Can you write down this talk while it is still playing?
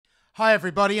Hi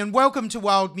everybody and welcome to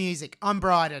Wild Music. I'm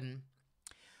Bryden.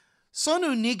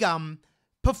 Sonu Nigam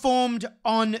performed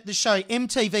on the show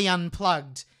MTV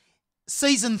Unplugged,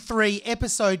 Season 3,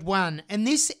 Episode 1, and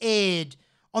this aired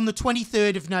on the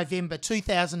 23rd of November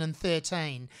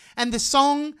 2013. And the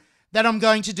song that I'm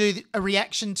going to do a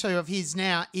reaction to of his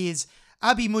now is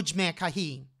Abhi Mujh Mein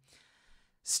Kahin,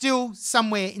 Still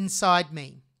Somewhere Inside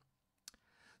Me.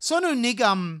 Sonu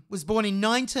Nigam was born in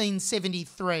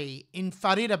 1973 in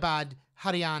Faridabad,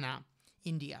 Haryana,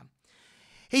 India.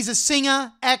 He's a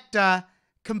singer, actor,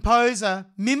 composer,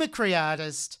 mimicry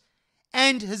artist,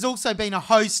 and has also been a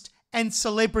host and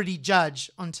celebrity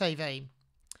judge on TV.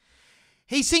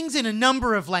 He sings in a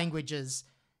number of languages,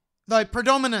 though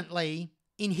predominantly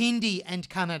in Hindi and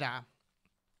Kannada.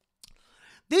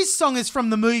 This song is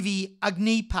from the movie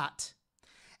Agnipat,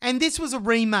 and this was a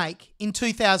remake in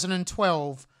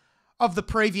 2012 of the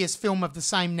previous film of the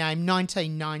same name,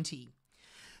 1990.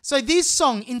 So this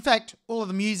song, in fact, all of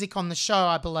the music on the show,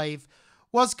 I believe,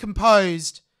 was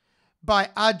composed by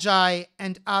Ajay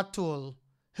and Atul,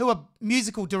 who are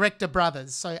musical director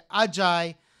brothers. So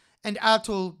Ajay and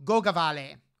Atul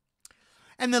Gogavale.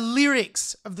 And the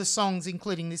lyrics of the songs,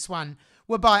 including this one,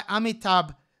 were by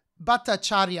Amitabh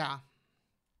Bhattacharya.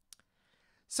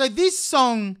 So this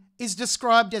song is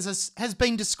described has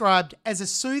been described as a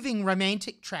soothing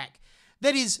romantic track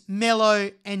that is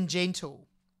mellow and gentle.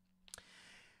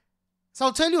 So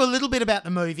I'll tell you a little bit about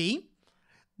the movie.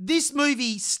 This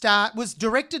movie was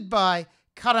directed by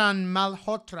Karan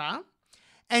Malhotra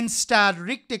and starred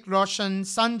Hrithik Roshan,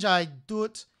 Sanjay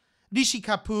Dutt, Rishi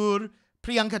Kapoor,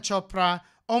 Priyanka Chopra,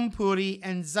 Om Puri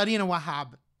and Zarina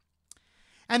Wahab.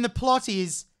 And the plot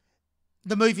is,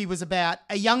 the movie was about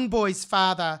a young boy's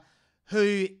father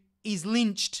who is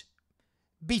lynched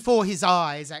before his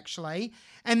eyes, actually.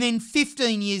 And then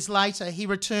 15 years later, he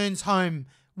returns home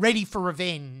ready for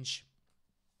revenge.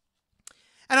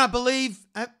 And I believe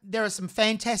there are some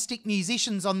fantastic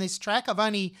musicians on this track. I've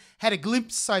only had a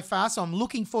glimpse so far, so I'm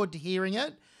looking forward to hearing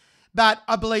it. But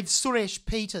I believe Suresh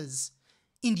Peters,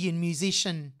 Indian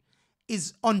musician,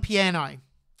 is on piano.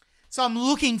 So I'm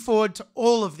looking forward to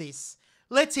all of this.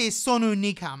 Let's hear Sonu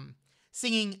Nigam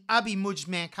singing Abhi Mujh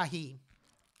Mein Kahin.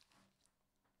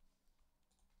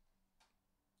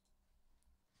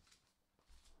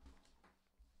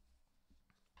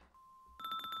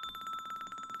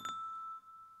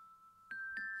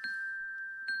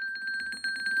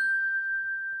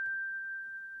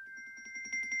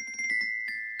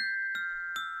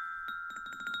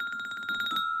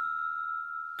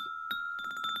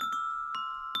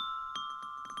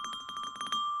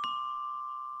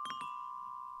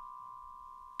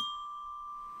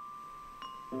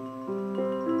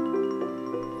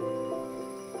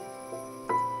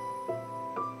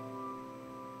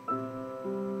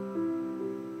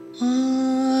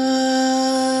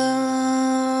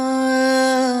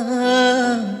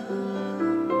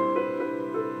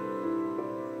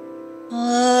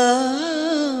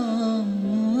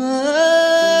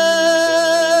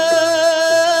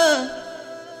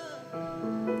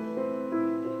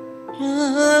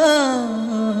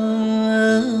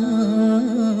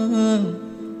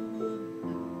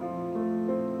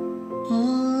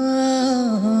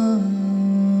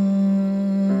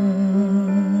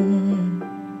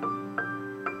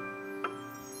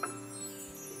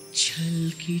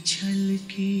 छलकी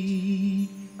छलकी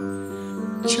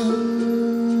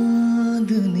चांदनी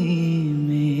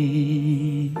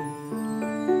में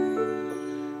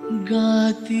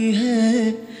गाती है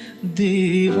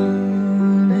दीवानगी,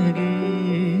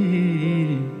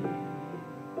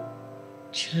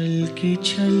 छलकी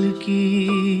छलकी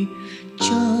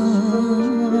चांदनी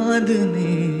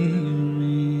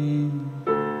में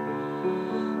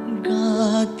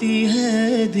गाती है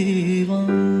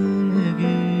दीवानगी।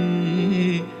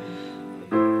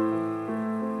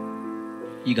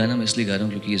 ये गाना मैं इसलिए गा रहा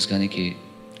हूँ क्योंकि इस गाने के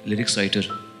लिरिक्स राइटर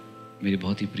मेरे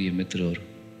बहुत ही प्रिय मित्र और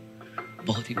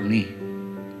बहुत ही गुणी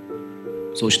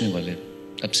सोचने वाले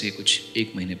अब से कुछ एक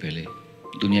महीने पहले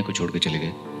दुनिया को छोड़ के चले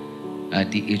गए at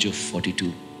the age of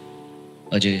 42,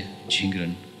 Ajay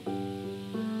Jhingran.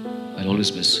 I'll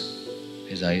always miss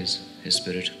his eyes, his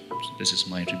spirit. So this is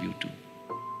my tribute to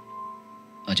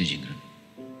Ajay Jingran.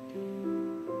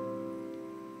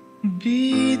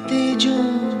 बीते जो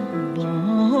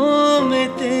बाहों में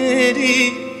तेरी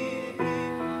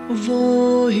वो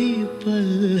ही पल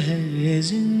है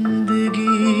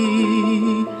जिंदगी,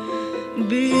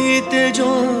 बीते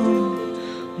जो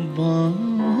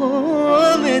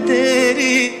बाहों में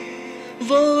तेरी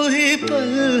वो ही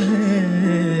पल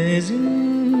है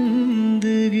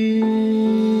जिंदगी,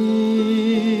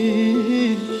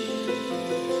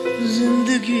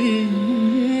 जिंदगी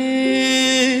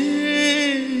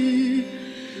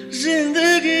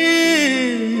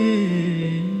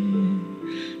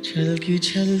झलकी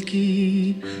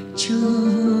झलकी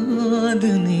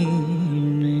चांदनी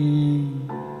में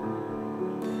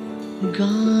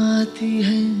गाती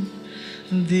है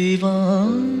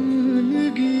दीवानगी।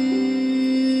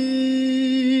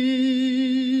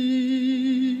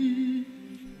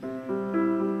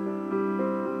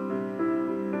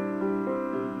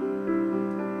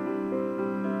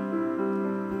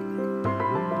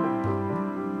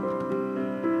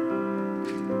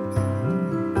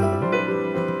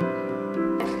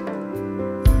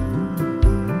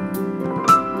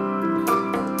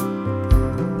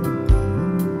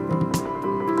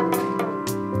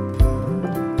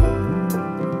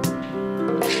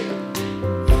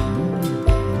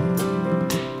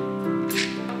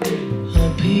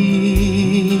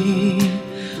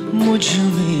 मुझ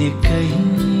में कहीं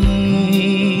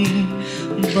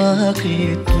बाकी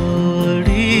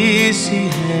थोड़ी सी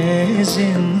है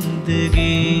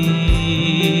जिंदगी,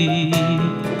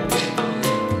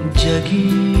 जगी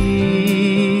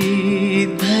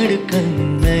धड़कन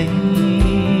नहीं,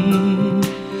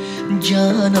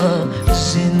 जाना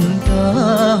जिंदा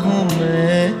हूँ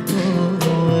मैं तो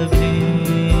अभी।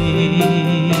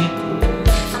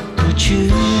 कुछ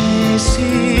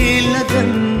ऐसी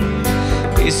लगन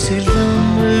इस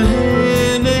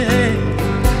लम्हे में है,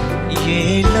 ये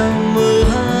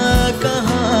लम्हा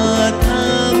कहाँ था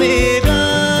मेरा,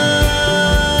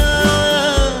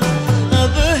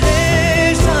 अब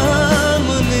है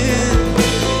सामने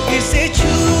इसे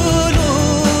छू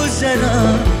लूं जरा,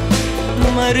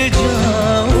 मर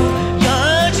जाऊं या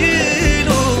जी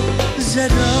लूं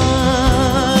जरा,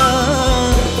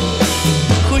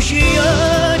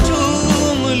 खुशियाँ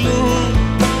चूम लूं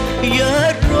या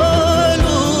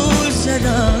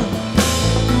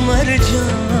मर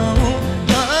जाऊं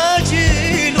आज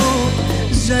लो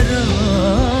जरा।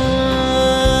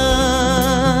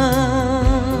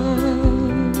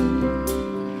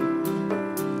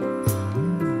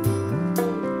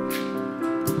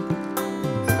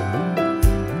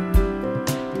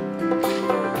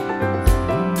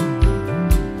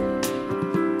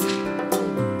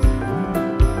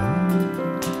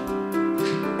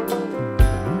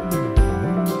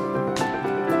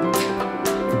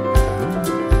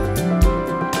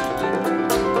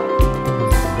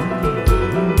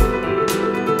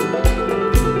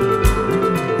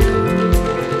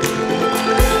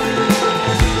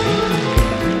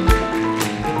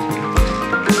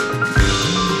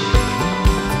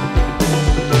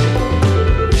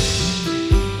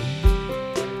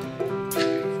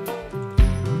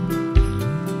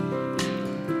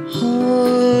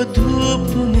 धूप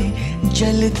में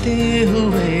जलते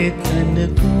हुए तन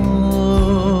को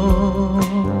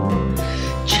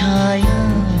छाया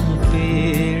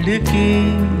पेड़ की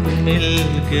मिल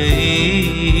गई,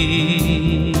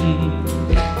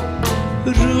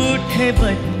 रूठे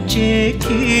बच्चे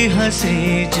की हंसी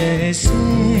जैसे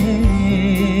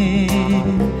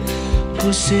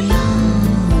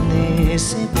फुसलाने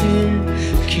से फिर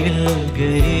खिल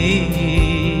गई।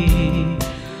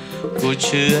 कुछ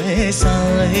ऐसा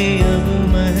ही अब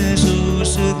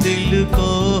महसूस दिल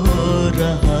को हो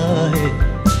रहा है,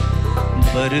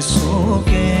 बरसों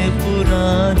के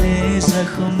पुराने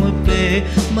जख्म पे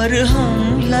मरहम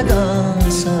लगा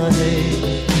सा है।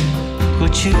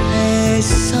 कुछ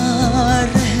ऐसा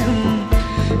रहम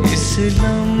इस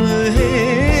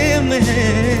लम्हे में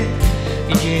है,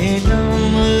 ये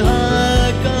लम्हा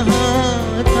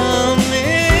कहाँ था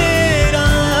मेरा,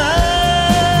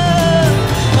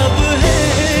 अब है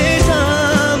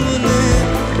सामने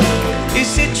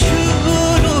इसे छू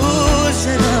लूं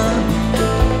जरा,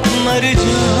 मर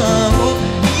जाऊं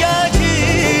या जी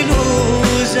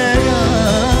लूं जरा,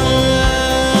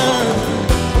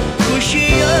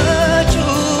 खुशियाँ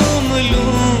चूम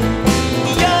लूं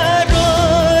या रो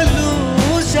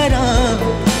लूं जरा,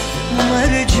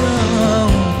 मर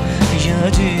जाऊं या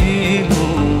जी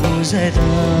लूं जरा।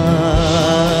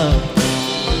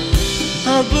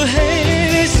 अब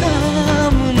है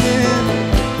सामने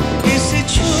इसे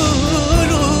छू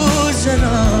लूं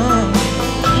जरा,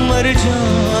 मर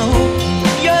जाऊं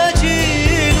या जी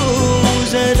लूं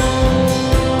जरा,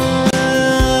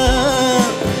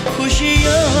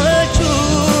 खुशियाँ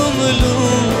चूम लूं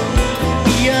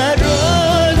या रो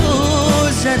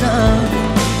लूं जरा,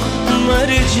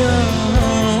 मर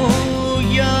जाऊं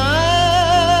या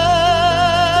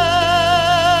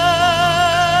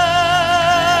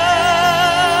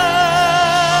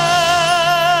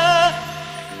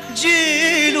जी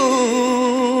लूं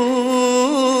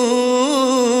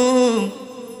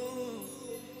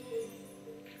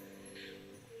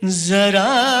जरा।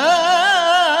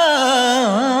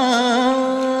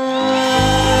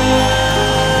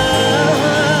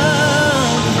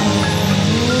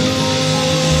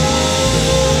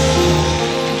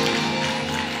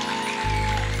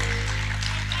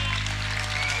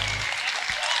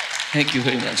 Thank you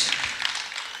very much.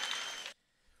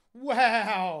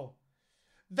 Wow.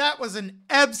 That was an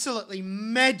absolutely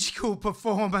magical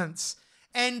performance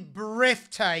and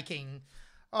breathtaking.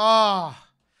 Ah,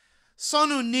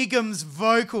 Sonu Nigam's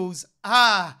vocals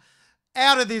are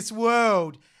out of this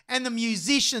world, and the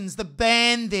musicians, the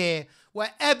band there,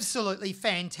 were absolutely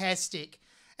fantastic.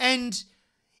 And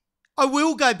I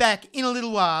will go back in a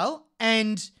little while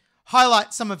and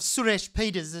highlight some of Suresh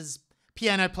Peters'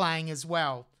 piano playing as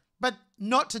well, but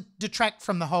not to detract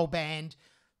from the whole band.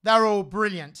 They're all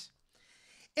brilliant.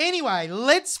 Anyway,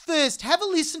 let's first have a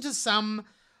listen to some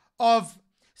of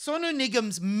Sonu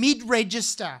Nigam's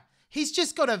mid-register. He's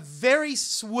just got a very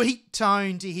sweet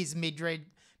tone to his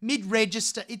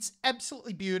mid-register. It's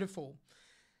absolutely beautiful.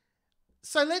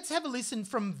 So let's have a listen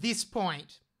from this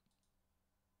point.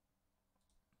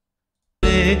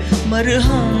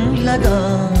 मरहम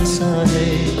लगा सा है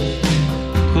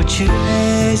कुछ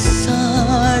ऐसा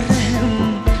रहम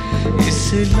इस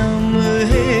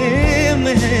लम्हे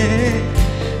में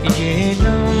ये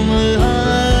लम्हा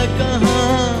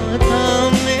कहाँ था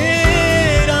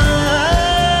मेरा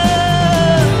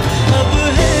अब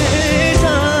है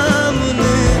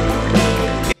सामने.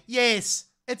 Yes,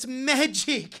 it's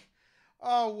magic.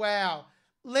 Oh wow.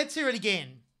 Let's hear it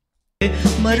again.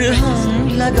 मरहम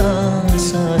लगा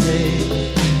सा है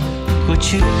कुछ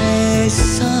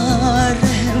ऐसा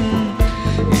रहम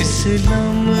इस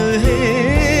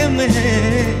लम्हे में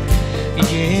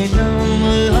ये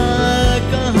लम्हा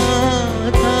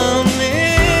कहाँ था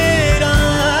मेरा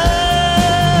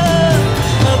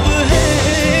अब है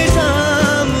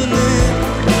सामने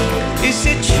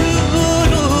इसे छू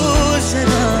लो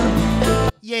जरा.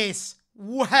 Yes,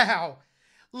 wow.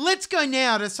 Let's go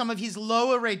now to some of his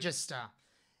lower register.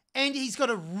 And he's got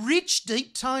a rich,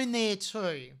 deep tone there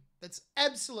too. That's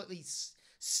absolutely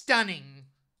stunning.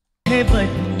 है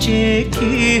बच्चे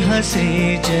की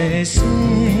हंसी जैसे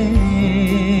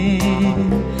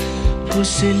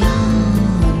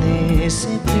फुसलाने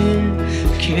से फिर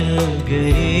खिल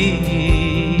गई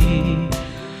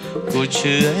कुछ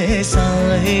ऐसा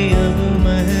है अब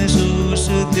महसूस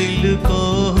दिल को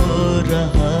हो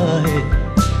रहा है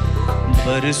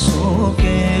बरसों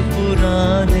के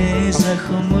पुराने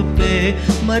जख्म पे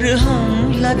मरहम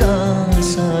लगा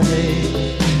सा है.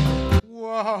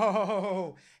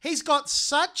 Whoa. He's got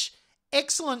such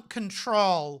excellent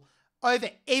control over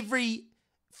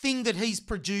everything that he's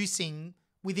producing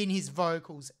within his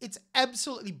vocals. It's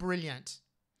absolutely brilliant.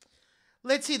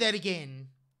 Let's hear that again.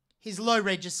 His low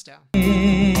register.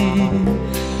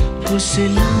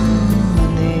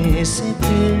 फुसलाने से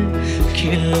फिर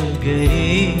खिल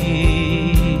गई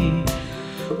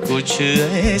कुछ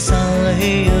ऐसा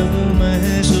है अब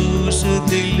महसूस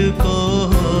दिल को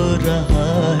हो रहा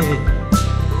है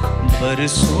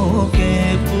बरसों के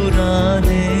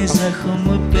पुराने जख्म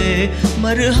पे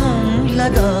मरहम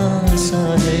लगा सा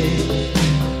है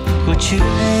कुछ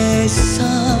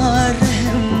ऐसा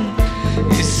रहम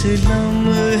इस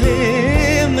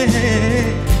लम्हे में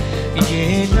ये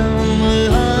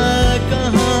लम्हा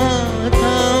कहाँ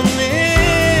था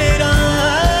मेरा.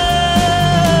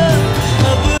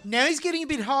 Now he's getting a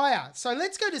bit higher. So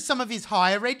let's go to some of his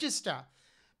higher register.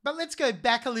 But let's go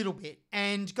back a little bit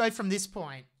and go from this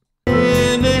point.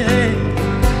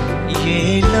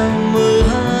 ये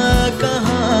लम्हा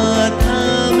कहाँ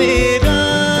था मेरा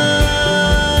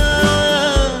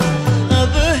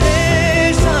अब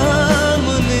है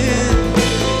सामने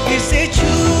इसे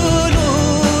छू लो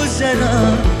जरा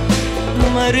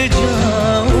मर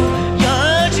जाऊं या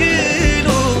जी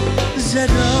लो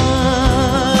जरा.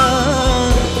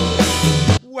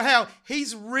 Wow,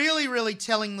 he's really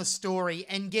telling the story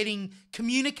and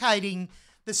communicating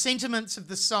the sentiments of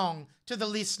the song to the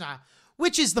listener,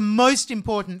 which is the most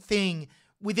important thing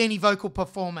with any vocal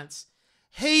performance.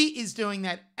 He is doing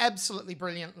that absolutely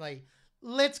brilliantly.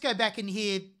 Let's go back and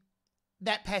hear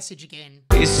that passage again.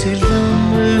 इस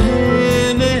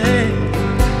लम्हे में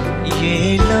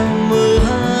ये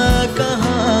लम्हा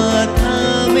कहाँ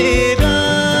था मेरा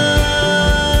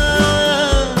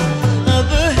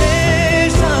अब है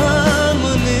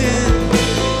सामने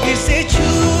इसे छू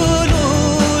लो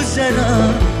जरा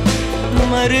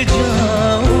मर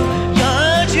जाऊं या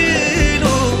जी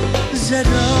लो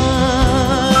जरा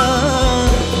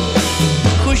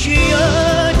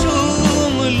खुशियाँ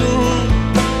झूम लूं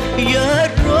या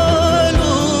रो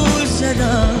लूं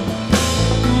जरा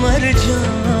मर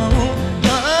जाऊं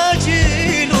या जी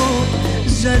लो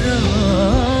जरा.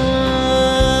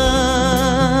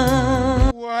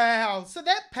 Wow, so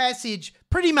that passage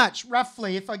pretty much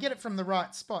roughly, if I get it from the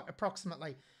right spot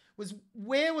approximately, was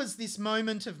where was this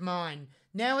moment of mine?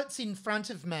 Now it's in front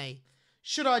of me.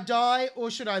 Should I die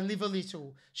or should I live a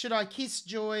little? Should I kiss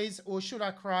joys or should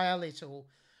I cry a little?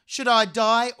 Should I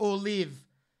die or live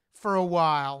for a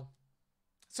while?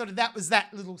 Sort of that was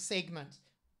that little segment.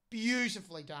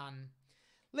 Beautifully done.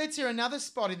 Let's hear another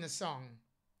spot in the song.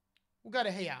 We'll go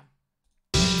to here.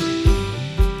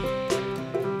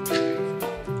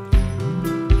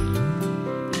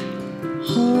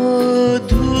 हो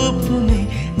धूप में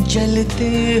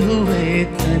जलते हुए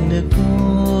तन को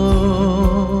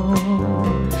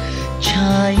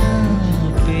छाया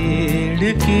पेड़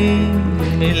की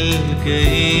मिल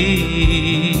गई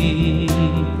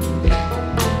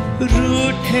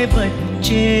रूठे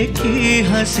बच्चे की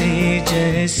हंसी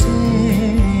जैसे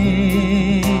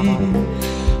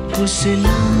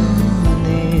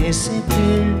फुसलाने से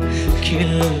फिर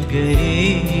खिल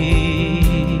गई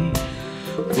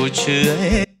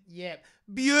Yeah,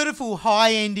 beautiful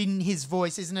high end in his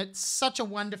voice, isn't it? Such a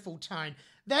wonderful tone.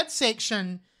 That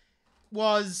section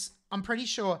was, I'm pretty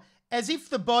sure, as if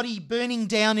the body burning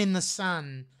down in the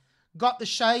sun got the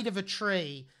shade of a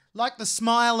tree, like the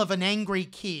smile of an angry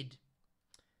kid.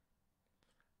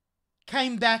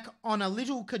 Came back on a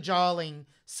little cajoling,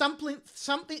 something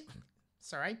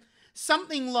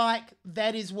like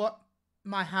that is what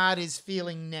my heart is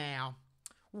feeling now.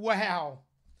 Wow.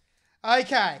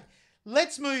 Okay,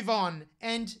 let's move on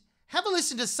and have a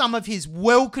listen to some of his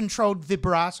well-controlled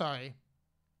vibrato.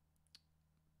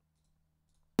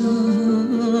 There.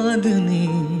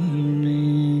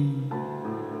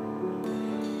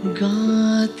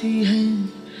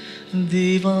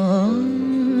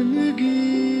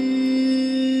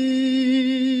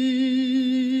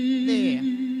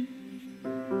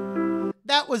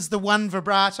 That was the one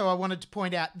vibrato I wanted to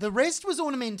point out. The rest was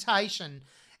ornamentation.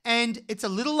 And it's a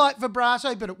little like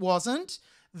vibrato, but it wasn't.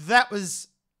 That was,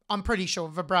 I'm pretty sure,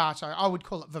 vibrato. I would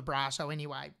call it vibrato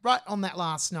anyway. Right on that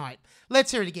last note.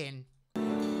 Let's hear it again.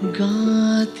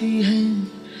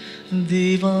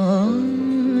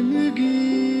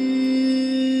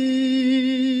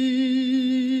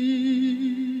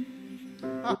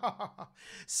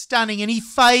 Stunning, and he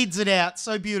fades it out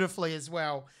so beautifully as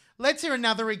well. Let's hear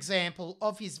another example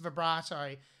of his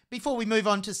vibrato before we move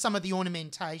on to some of the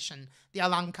ornamentation, the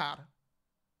alankar.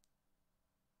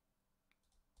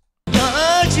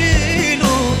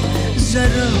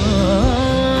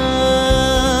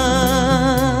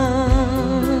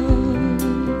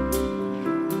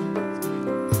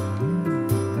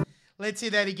 Let's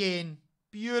hear that again.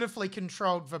 Beautifully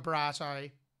controlled vibrato.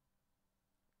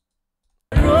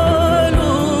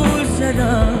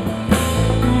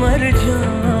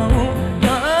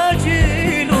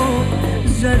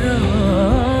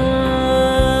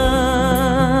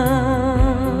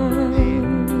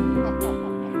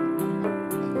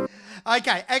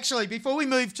 Okay, actually, before we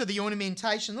move to the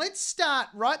ornamentation, let's start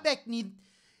right back near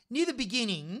the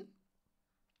beginning.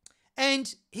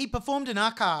 And he performed an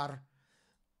akar.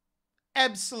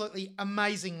 Absolutely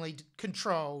amazingly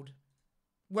controlled.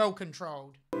 Well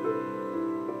controlled.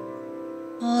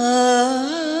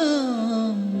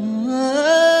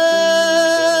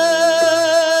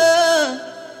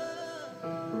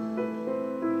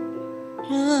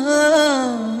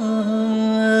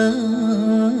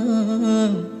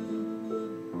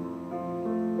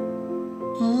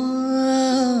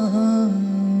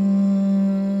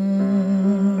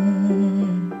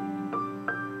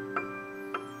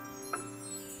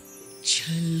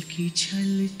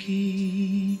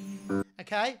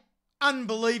 Okay,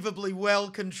 unbelievably well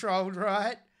controlled,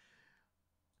 right?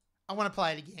 I want to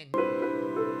play it again.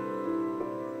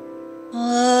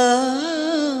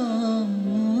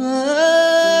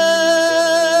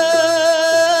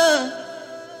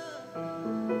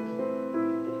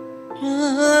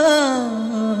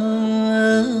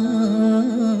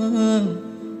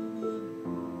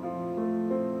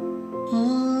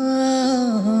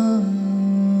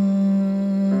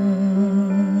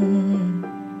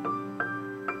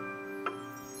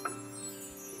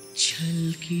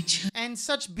 And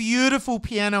such beautiful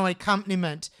piano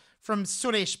accompaniment from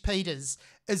Suresh Peters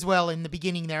as well in the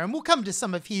beginning there. And we'll come to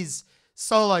some of his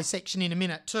solo section in a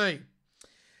minute too.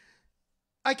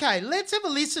 Okay, let's have a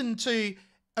listen to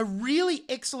a really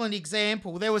excellent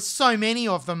example. There were so many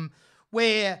of them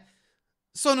where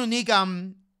Sonu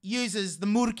Nigam uses the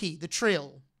murki, the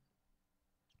trill.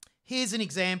 Here's an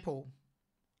example.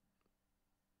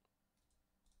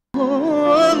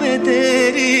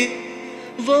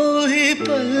 वो ही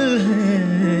पल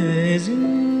है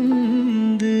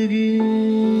जिंदगी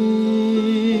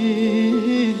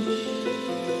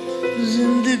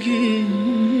जिंदगी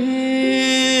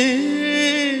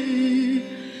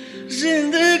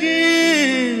जिंदगी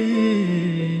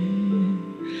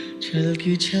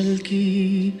छलकी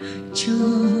छलकी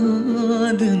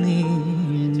चांदनी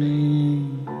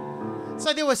में.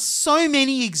 So there were so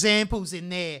many examples in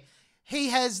there. He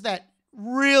has that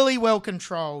really well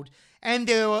controlled. And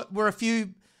there were a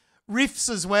few riffs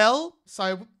as well.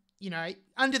 So, you know,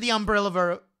 under the umbrella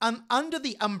of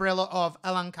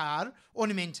Alankar,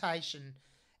 ornamentation.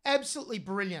 Absolutely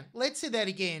brilliant. Let's hear that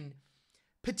again.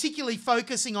 Particularly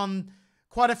focusing on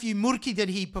quite a few murki that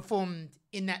he performed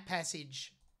in that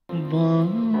passage.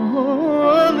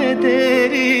 बाहों में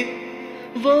तेरी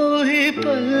वो ही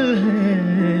पल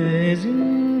है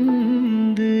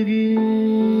जिंदगी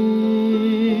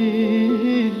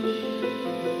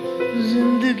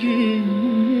जिंदगी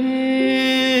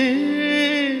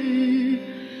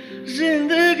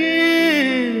जिंदगी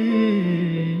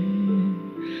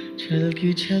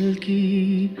छलकी छलकी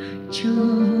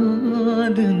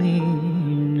चांदनी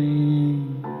में.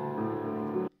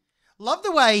 Love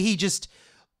the way he just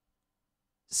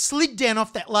slid down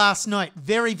off that last note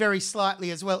very, very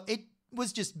slightly as well. It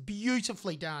was just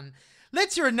beautifully done.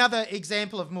 Let's hear another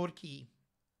example of Murki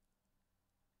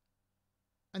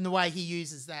and the way he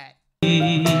uses that.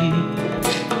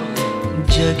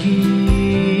 जगी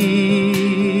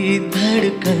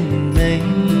धड़कन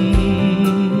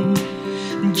नहीं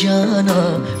जाना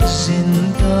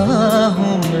जिंदा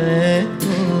हूँ मैं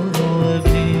तो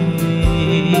अभी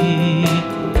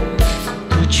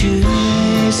कुछ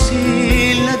ऐसी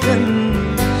लगन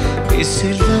इस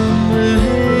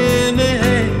लम्हे में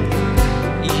है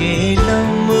ये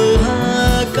लम्हा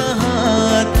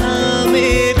कहाँ था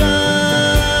मेरा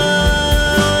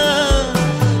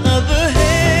अब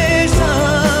है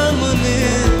सामने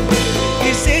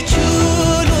इसे छू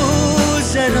लूं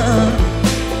जरा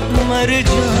मर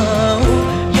जाऊं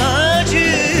या जी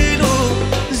लूं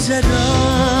जरा.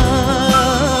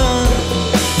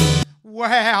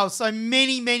 Wow, so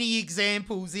many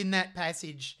examples in that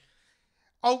passage.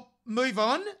 I'll move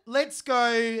on. Let's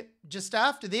go just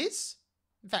after this.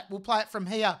 In fact, we'll play it from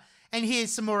here. And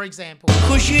here's some more examples.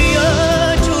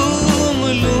 खुशियाँ चूम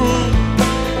लूं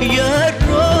या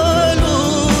रो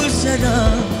लूं जरा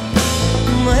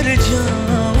मर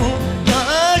जाऊं या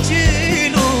जी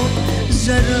लूं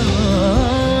जरा.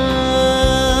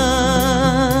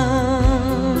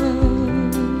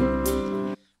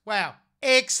 Wow,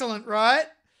 excellent, right?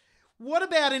 What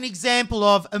about an example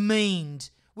of Ameen,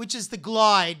 which is the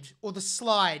glide or the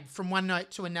slide from one note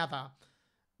to another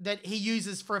that he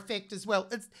uses for effect as well?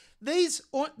 This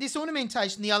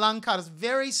ornamentation, the Alankar, is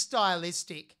very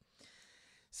stylistic.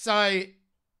 So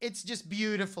it's just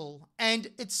beautiful.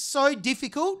 And it's so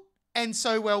difficult and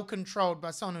so well controlled by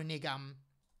Sonu Nigam.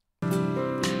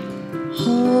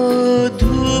 हो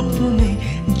धूप में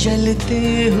जलते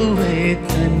हुए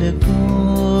तन को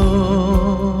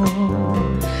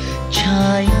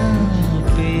छाया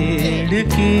पेड़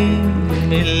की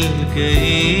मिल गई.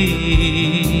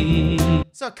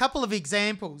 So a couple of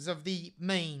examples of the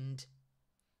meaned.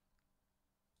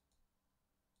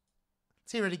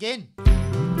 Let's hear it again.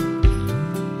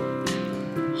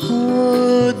 हो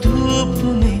धूप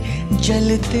में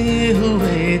जलते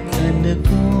हुए तन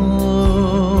को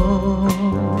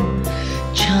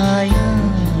छाया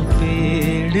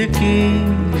पेड़ की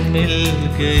मिल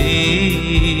गई.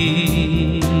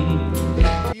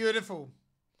 Beautiful.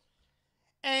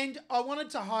 And I wanted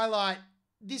to highlight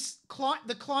this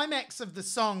the climax of the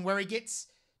song where he gets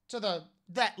to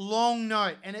that long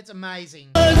note, and it's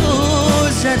amazing.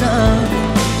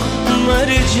 मर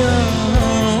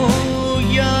जाऊं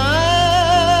या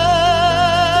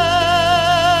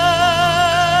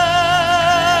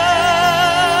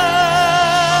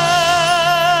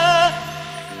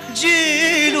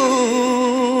जी लूं.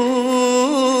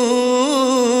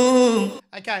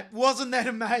 Okay, wasn't that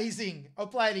amazing? I'll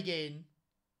play it again.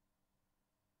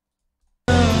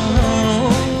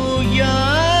 या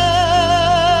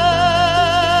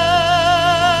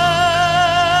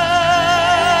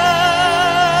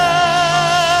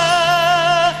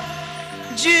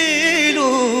जी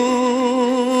लूं.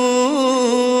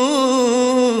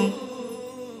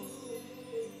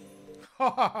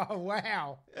 Oh,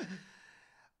 wow.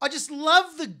 I just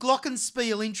love the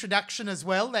glockenspiel introduction as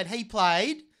well that he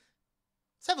played.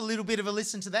 Let's have a little bit of a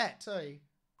listen to that too.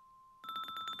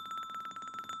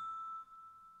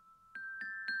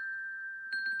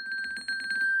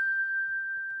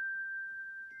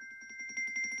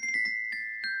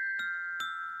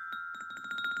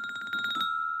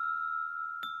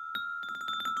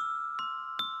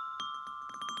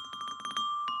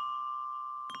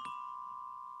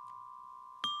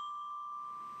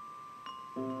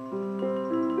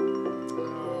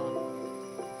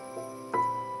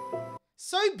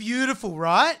 So beautiful,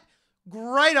 right?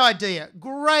 Great idea.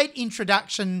 Great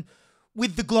introduction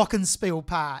with the glockenspiel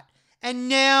part. And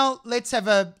now let's have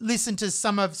a listen to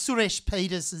some of Suresh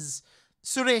Peters's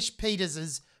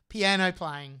piano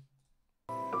playing.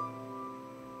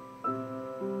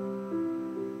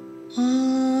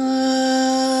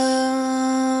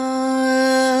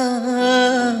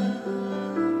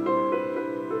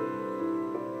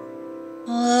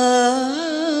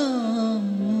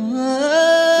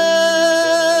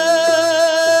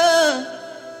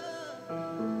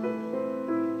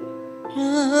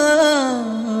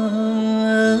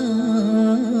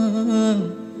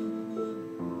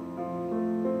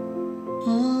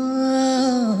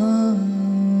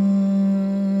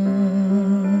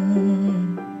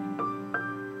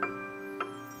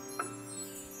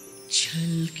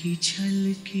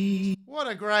 What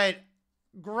a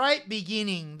great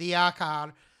beginning, the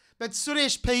Akar. But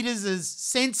Suresh Peters'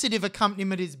 sensitive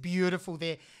accompaniment is beautiful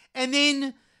there. And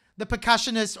then the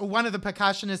percussionist, or one of the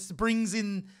percussionists, brings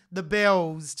in the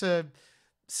bells to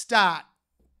start.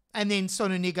 And then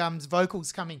Sonu Nigam's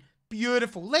vocals coming.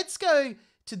 Beautiful. Let's go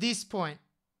to this point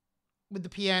with the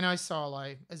piano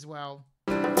solo as well.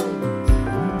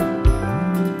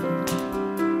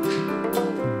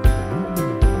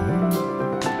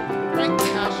 Great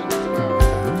percussion as well.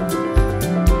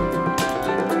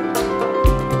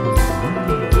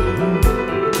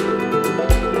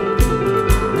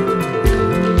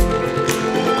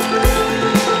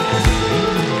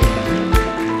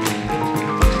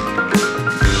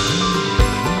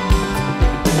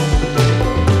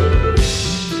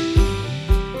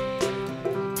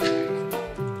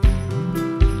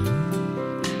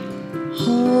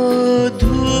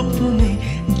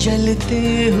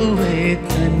 जलते हुए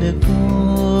तन को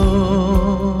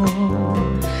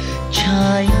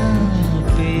छाया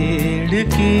पेड़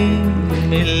की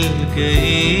मिल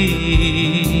गई.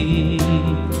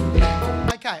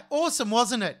 Okay, awesome,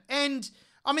 wasn't it? And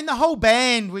I mean, the whole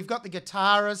band, we've got the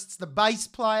guitarists, the bass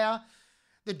player,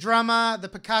 the drummer, the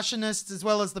percussionist, as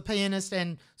well as the pianist,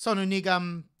 and Sonu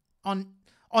Nigam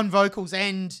on vocals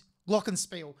and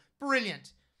glockenspiel.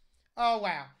 Brilliant. Oh,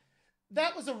 wow.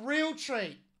 That was a real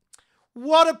treat.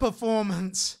 What a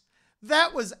performance.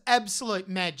 That was absolute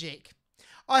magic.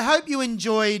 I hope you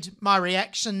enjoyed my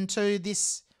reaction to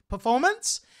this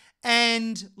performance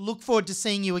and look forward to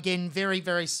seeing you again very,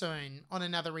 very soon on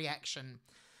another reaction.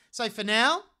 So for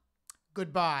now,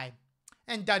 goodbye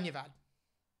and dhanyavad.